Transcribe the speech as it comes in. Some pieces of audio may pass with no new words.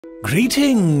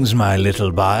Greetings, my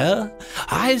little buyer.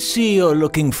 I see you're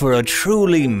looking for a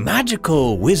truly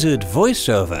magical wizard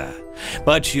voiceover,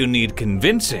 but you need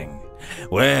convincing.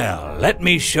 Well, let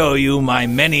me show you my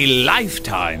many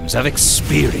lifetimes of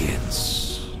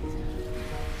experience.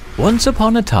 Once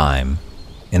upon a time,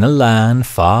 in a land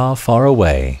far, far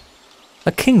away,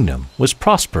 a kingdom was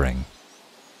prospering.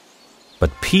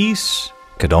 But peace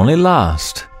could only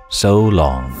last so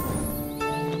long.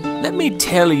 Let me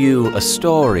tell you a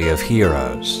story of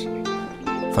heroes.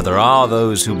 For there are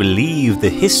those who believe the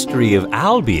history of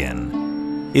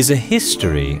Albion is a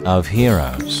history of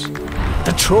heroes.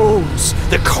 The trolls,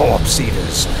 the corpse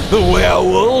eaters, the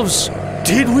werewolves.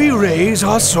 Did we raise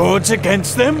our swords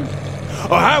against them?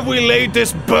 Or have we laid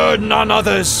this burden on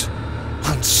others?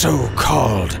 On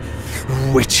so-called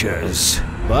witchers.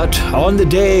 But on the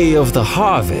day of the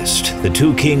harvest, the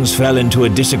two kings fell into a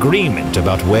disagreement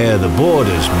about where the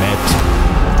borders met,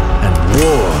 and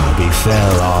war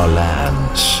befell our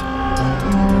lands.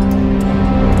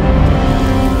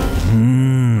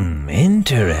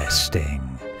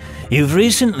 Interesting. You've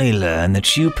recently learned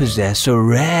that you possess a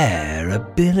rare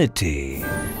ability.